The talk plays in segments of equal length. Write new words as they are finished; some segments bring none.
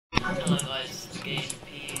Hello guys, it's Game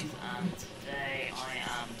Peas, and today I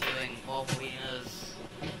am doing Mobarenas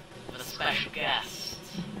with a special guest.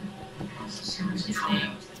 His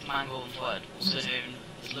name is mangoandfred, also known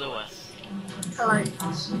as Lewis. Hello.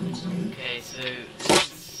 Okay, so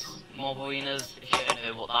Mobarenas, if you don't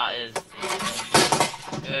know what that is,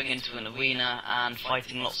 it's going into an arena and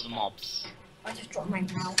fighting lots of mobs. I just dropped my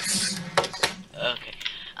mouse. Okay,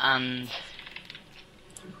 and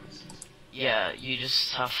yeah, you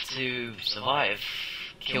just have to survive,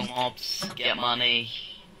 kill mobs, get money.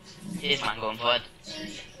 Here's mangoandfred.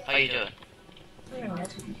 How you doing? I'm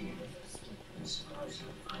good.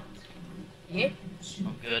 You?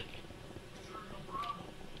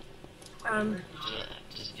 I'm good.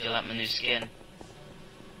 Do you like my new skin?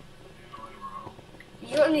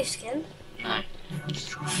 You got a new skin? No.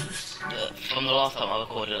 From the last time I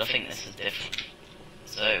recorded, I think this is different.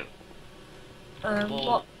 So, well,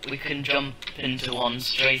 What? we can jump into one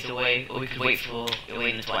straight away, or we could wait for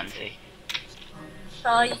Arena 20.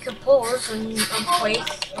 You could pause and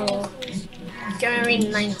wait, or go Arena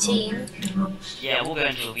 19. Yeah, we'll go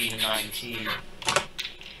into Arena 19.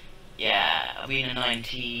 Yeah, Arena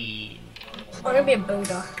 19. I'm gonna be a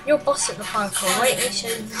builder. You're a boss at the parkour. Wait, let me show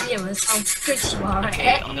the viewers how good you are.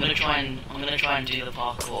 Okay, I'm gonna try and do the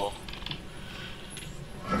parkour.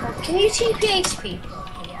 Can you TPH people?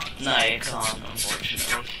 Yeah. No, you can't,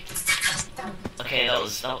 unfortunately. Okay, that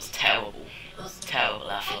was terrible. That was a terrible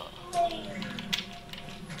effort.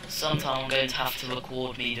 Sometime I'm going to have to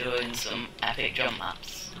record me doing some epic jump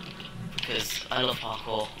maps, because I love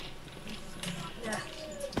parkour. Yeah.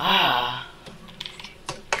 Ah!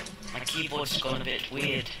 My keyboard's gone a bit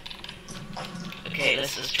weird. Okay,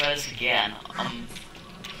 let's try this again.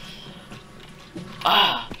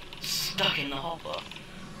 Stuck in the hopper.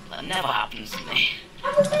 That never happens to me.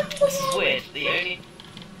 This is weird.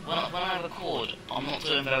 When I record, I'm not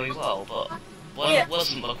doing very well, but when I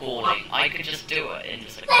wasn't recording, I could just do it in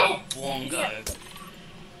just like one go.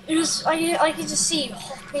 It was, I could just see you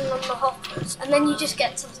hopping on the hoppers, and then you just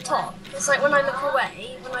get to the top. It's like when I look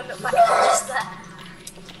away, when I look back, you're just there.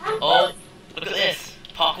 Oh, look at this.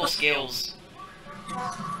 Parkour skills.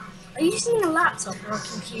 Are you using a laptop or a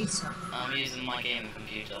computer? I'm using my gaming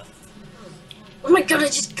computer. Oh my god, I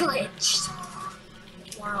just glitched.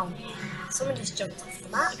 Wow. Someone just jumped off the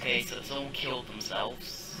map. Okay, so someone killed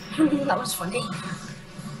themselves. That was funny.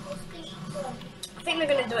 I think they're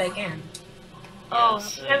gonna do it again. Yeah,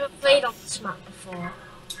 so I've never played on this map before.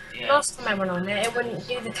 yeah. Last time I went on it wouldn't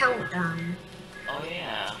do the countdown. Oh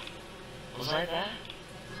yeah. Was I there?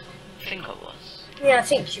 I think I was. Yeah, I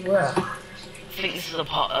think you were. I think this is a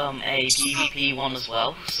PvP one as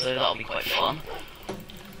well, so that'll be quite fun.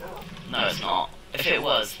 No, it's not. If it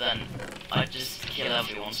was, then I'd just kill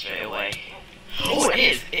everyone straight away. Oh, it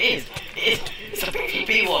is! It's a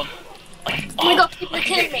PvP one! Oh my god, people are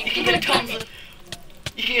killing me! People are killing me!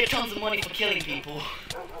 You can get tons of money for killing people.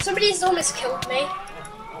 Somebody's almost killed me.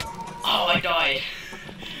 Oh, I died.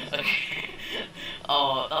 Okay.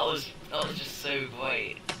 Oh, that was just so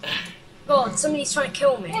great. God, somebody's trying to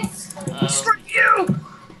kill me. Screw you!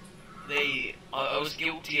 I was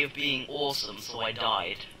guilty of being awesome, so I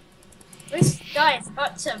died. This guy is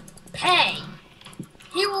about to pay.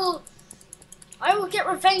 I will get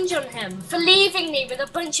revenge on him for leaving me with a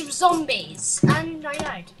bunch of zombies. And I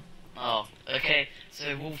died. Oh, okay.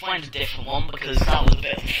 So we'll find a different one because that was a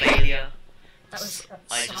bit of a failure. I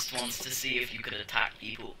just wanted to see if you could attack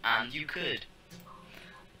people, and you could.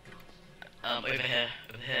 Over here,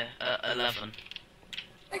 11.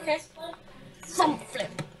 Okay. Front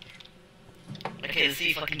flip. Okay, let's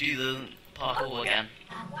see if I can do the parkour again.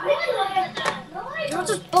 You're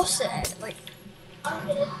just boss it. Like.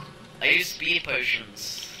 I use speed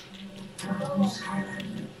potions.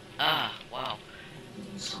 Ah, wow.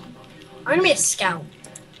 I'm gonna be a scout.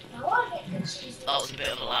 That was a bit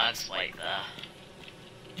of a lag spike there.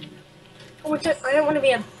 Oh, I don't want to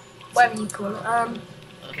be a whatever you call it.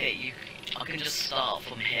 Okay, I can just start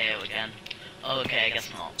from here again. Oh, okay, I guess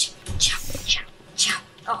not.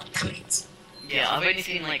 Oh, damn it. Yeah, I've only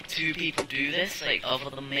seen like 2 people do this, like other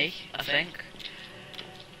than me, I think.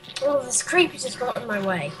 Oh, this creeper just got in my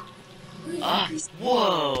way. Ah,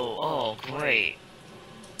 whoa! Oh, great.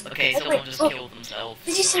 Okay, someone just killed themselves.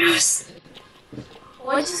 Did you seriously?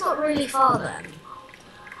 Well, I just got really far then.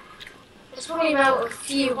 It's probably about a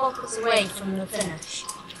few hoppers away from the finish.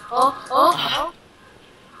 Oh.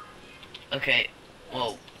 Okay,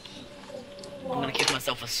 well, I'm gonna give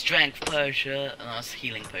myself a strength potion and a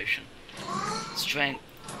healing potion.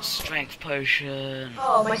 Strength potion.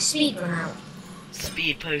 Oh, my speed ran out.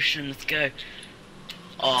 Speed potion, let's go.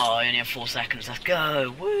 Oh, I only have 4 seconds, let's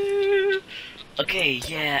go. Woo! Okay,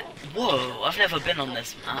 yeah. Whoa, I've never been on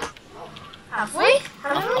this map. Have we?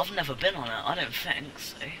 I've never been on it. I don't think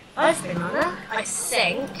so. I've been on it. I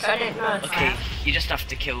think. I don't know if I Okay, have. you just have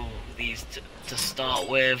to kill these to start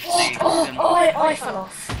with. So you Oh, can... I fell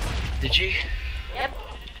off. Did you? Yep.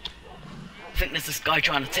 I think there's this guy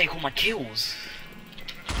trying to take all my kills.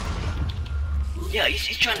 Yeah,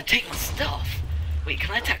 he's trying to take my stuff. Wait,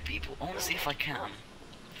 can I attack people? I want to see if I can.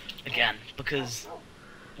 Again, because...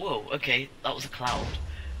 Whoa, okay, that was a cloud.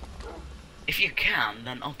 If you can,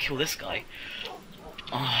 then I'll kill this guy.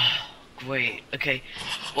 Oh, great. Okay.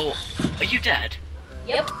 Well, are you dead?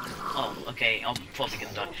 Yep. Oh, okay, I'm probably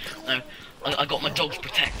gonna die. No, I got my dogs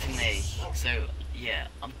protecting me, so yeah,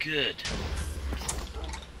 I'm good.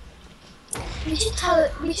 We should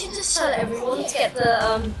just tell everyone to get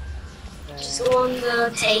the just go on the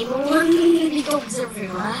table and the dogs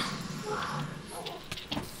everywhere.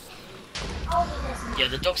 Yeah,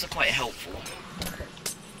 the dogs are quite helpful.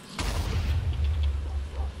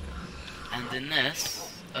 And in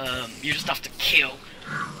this, you just have to kill,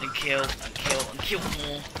 and kill, and kill, and kill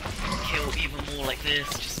more, and kill even more like this.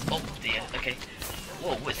 Just, oh dear, okay.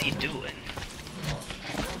 Whoa, what's he doing?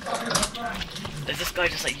 Is this guy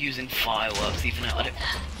just like using fireworks even though I don't...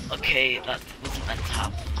 Okay, that wasn't meant to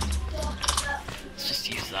happen. Let's just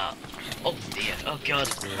use that. Oh dear, oh god.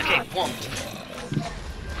 Okay, one.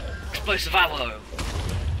 Explosive arrow.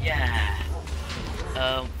 Yeah.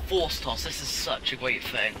 Force toss, this is such a great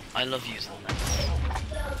thing. I love using this.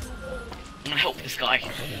 I'm gonna help this guy.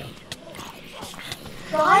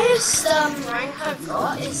 The highest rank I've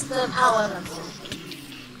got is the power level.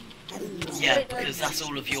 Yeah, because that's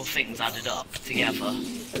all of your things added up together.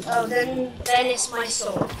 Oh, then it's my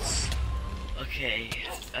swords. Okay,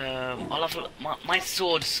 I'll have a look. My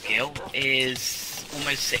sword skill is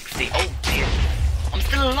almost 60. Oh dear. I'm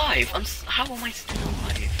still alive. How am I still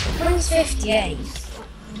alive? Mine's 58.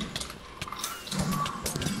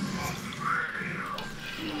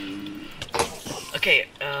 Okay,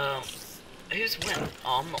 who's winning?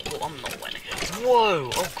 Oh, I'm not winning.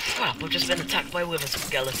 Whoa! Oh crap! I've just been attacked by wither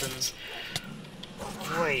skeletons.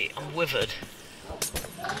 Wait, I'm withered.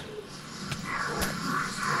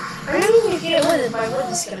 I didn't even get withered by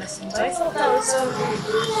wither skeletons. I thought that was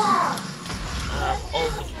Oh,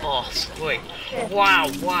 the boss. Wait. Wow,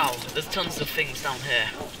 wow. There's tons of things down here.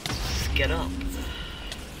 Just get up.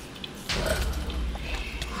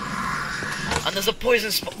 And there's a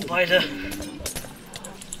poison spider.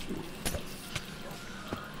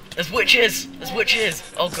 There's witches! There's witches!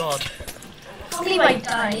 Oh god. I believe I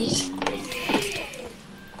died.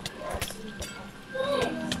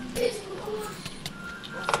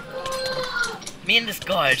 Me and this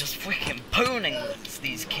guy are just freaking poning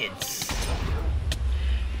these kids.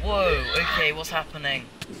 Whoa, okay, what's happening?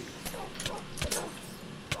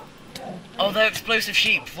 Oh, they're explosive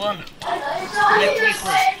sheep, run! They're creepers.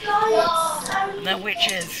 And they're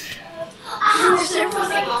witches.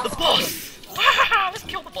 The boss! Let's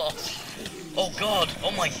kill the boss! Oh god,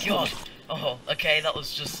 oh my god. Oh, okay, that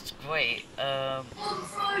was just great. Well,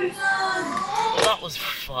 that was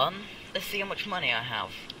fun. Let's see how much money I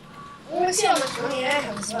have. I want to see how much money I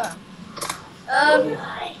have as well.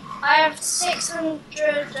 I have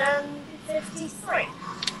 653.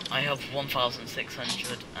 I have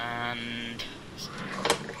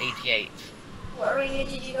 1,688. What arena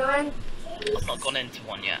did you go in? I've not gone into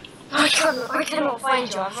one yet. I cannot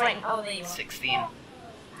find you. I'm right. Oh, there you are. 16.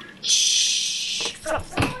 Shh.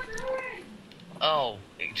 Oh,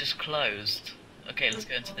 it just closed. Okay, let's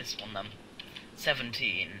go into this one then.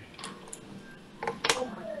 17.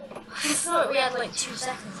 I thought we had like 2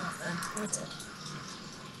 seconds left then. Wizard.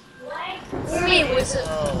 What do you mean, wizard?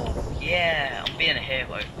 Oh, yeah, I'm being a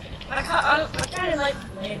hero. I kind of like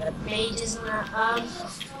mages and that.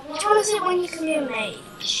 Which one is it when you can be a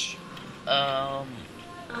mage? A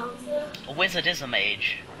wizard is a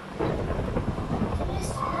mage.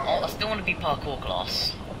 Oh, I still want to be parkour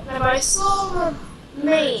class. No, but I saw a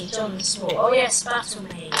mage on the sword. Oh yes, battle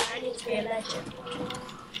mage. I need to be a legend.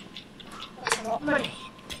 That's a lot of money.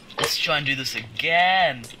 Let's try and do this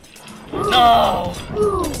again. No!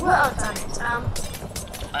 Ooh, well done it.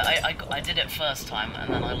 I did it first time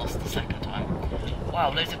and then I lost the second time.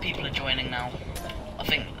 Wow, loads of people are joining now. I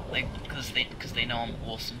think because they know I'm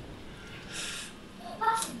awesome.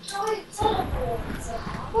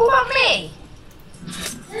 What about me?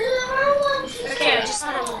 Okay, I just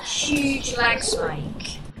had a huge lag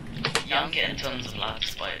spike. Yeah, I'm getting tons of lag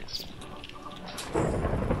spikes.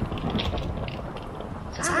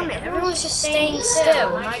 Damn it, everyone's just staying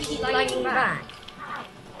still and I keep lagging back.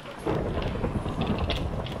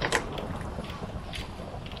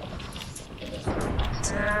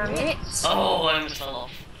 Damn it. Oh, I almost fell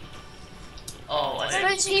off. Oh, I There's don't...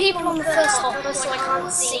 loads of people on the first hopper, so I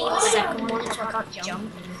can't see the second one, so I can't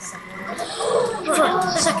jump in the second one.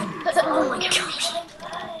 The second. Oh my god.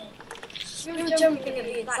 We were jumping at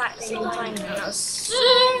the exact same time, and that was so...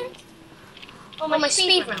 Oh, my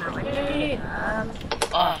speed ran out. I don't know.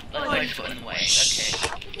 Ah, that boat got in the way. Okay.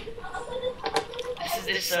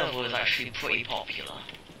 This server is actually pretty popular.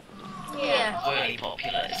 Yeah. Really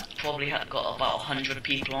popular. It's probably got about 100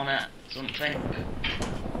 people on it, something.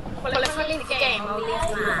 Well, if I leave the game, I'll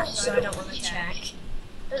leave the match, so I don't want to check.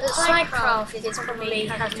 But the Minecraft is probably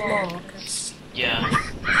has more. Cause... Yeah.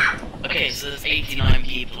 Okay, so there's 89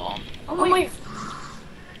 people on. Oh my...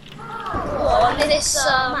 What, on this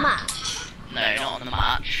match? No, not on the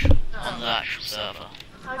match. On the actual server.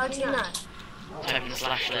 How do you know? Type in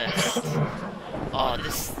 /list. Oh,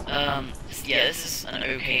 this this is an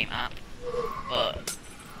okay map, but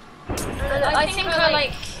I think I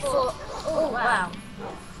like... Oh, wow.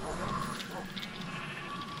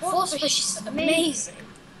 Force Push is amazing.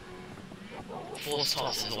 Force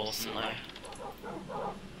Toss is awesome though.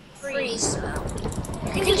 Freeze spell.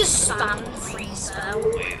 You can just spam freeze spell.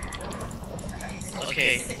 Wait.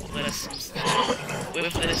 Okay, with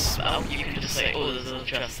this spell, you can just say, oh, there's a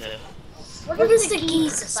chest here. What does the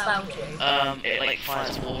geezer spell do? It like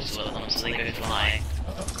fires water at them so they go flying.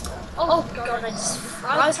 Oh god, I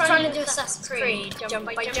was trying to do Assassin's Creed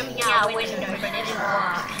by jumping out a window, but it didn't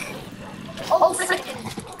work. Oh, frickin'.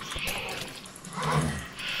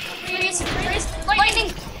 Freeze!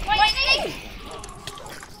 Lightning! Lightning!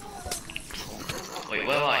 Wait,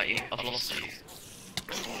 where are you? I've lost you.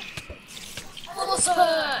 Force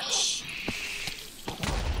Push!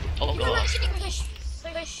 Oh No, god. actually push.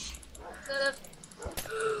 Push.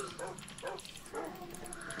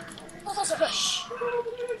 Force Push.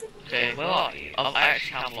 Okay, where are you? I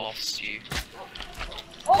actually have lost you.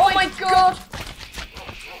 Oh my god!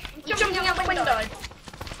 I'm jumping out the window.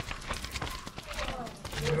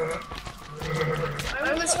 I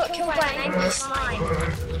almost got killed by an angry slime.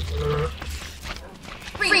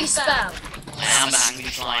 Freeze spell! I am the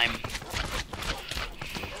angry slime.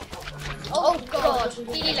 Oh god,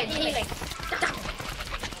 healing.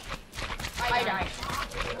 I died.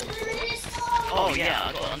 Oh yeah,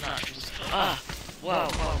 I got unnatural. Ah, wow.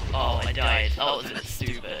 Oh, I died. That was a bit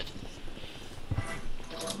stupid.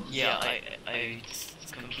 Yeah, I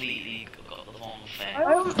completely got the wrong thing.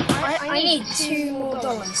 I need $2 more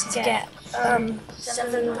to get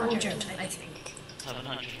 700, I think.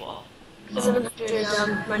 700 what?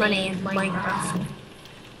 700 money in Minecraft.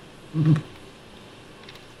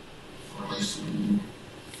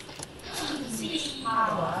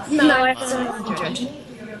 No, I have 700.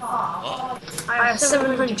 What? I have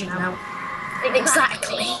 700 now.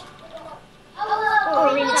 Exactly.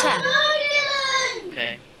 Oh, we need 10.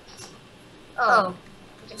 Okay. Oh.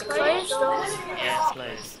 It's closed or? Yeah, it's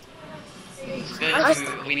closed. Let's go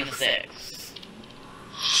to Arena 6.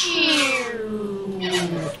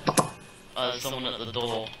 There's someone at the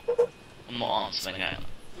door. I'm not answering it.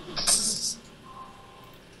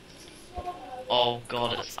 Oh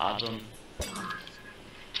god, it's Adam.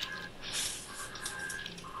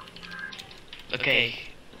 Okay,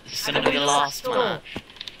 this is gonna be the last match.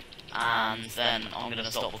 And then I'm gonna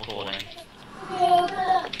stop recording.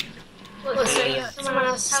 What, so you're at someone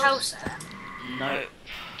else's house then? No.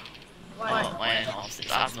 Not my own house,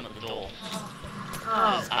 it's Adam at the door.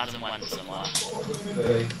 Oh. Adam went somewhere.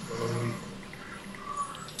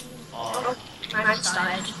 Oh. I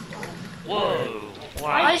died. Whoa!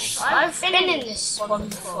 Wow. I've been in this one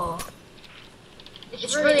before.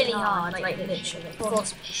 It's really hard, like literally.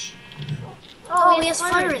 Force push. Oh, he has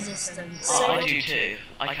fire resistance. Oh, I do too.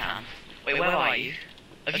 I can. Wait, where are you?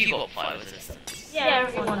 Have you got fire resistance? Yeah,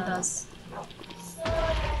 everyone does.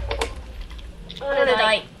 I'm gonna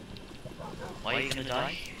die. Why are you gonna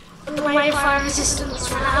die? My fire resistance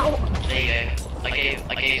ran out. There you go.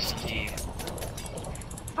 I gave some to you.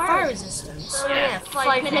 Fire resistance? Yeah.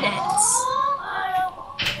 5 minutes.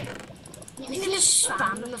 You can just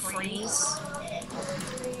spam the freeze.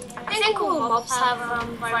 I think all mobs have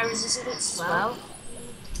fire resistance as well.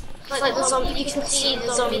 Like the you can see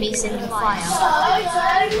the zombies in the fire.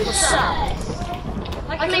 So,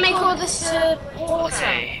 I can make all this water.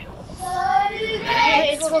 Okay. Make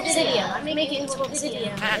it into obsidian. I make it into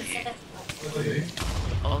obsidian.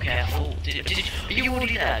 Okay, I thought. Are you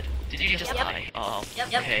already dead? Did you just die? Oh, Yep.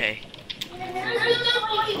 okay.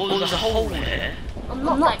 Oh, there's a hole here. I'm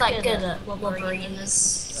not that good at Mobarenas.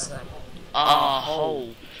 So. Ah,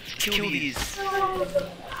 hole. Kill these.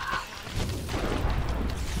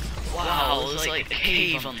 Wow, there's like a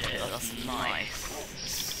cave under here. That's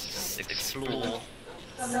nice. Let's explore.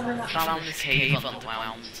 I found this cave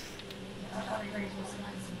underground.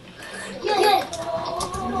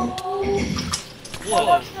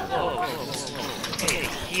 Whoa, whoa. Okay,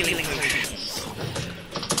 healing potions.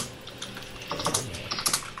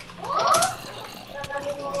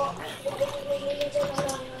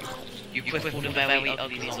 You crippled a very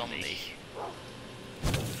ugly zombie.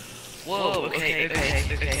 Whoa, okay.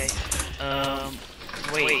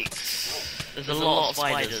 Wait. There's a lot of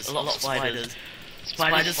spiders,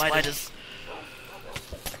 Spiders.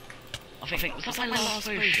 I think, was that my last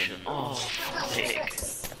potion? Oh, sick.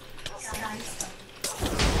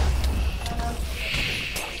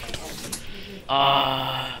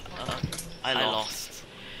 I lost.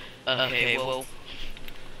 Okay, well,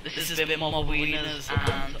 this has been Mobarenas,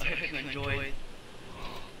 and I hope you enjoyed.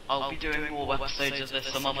 I'll be doing more episodes of this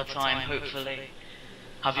some other time, hopefully.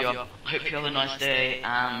 Hope you have a nice day,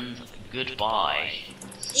 and goodbye.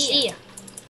 See ya.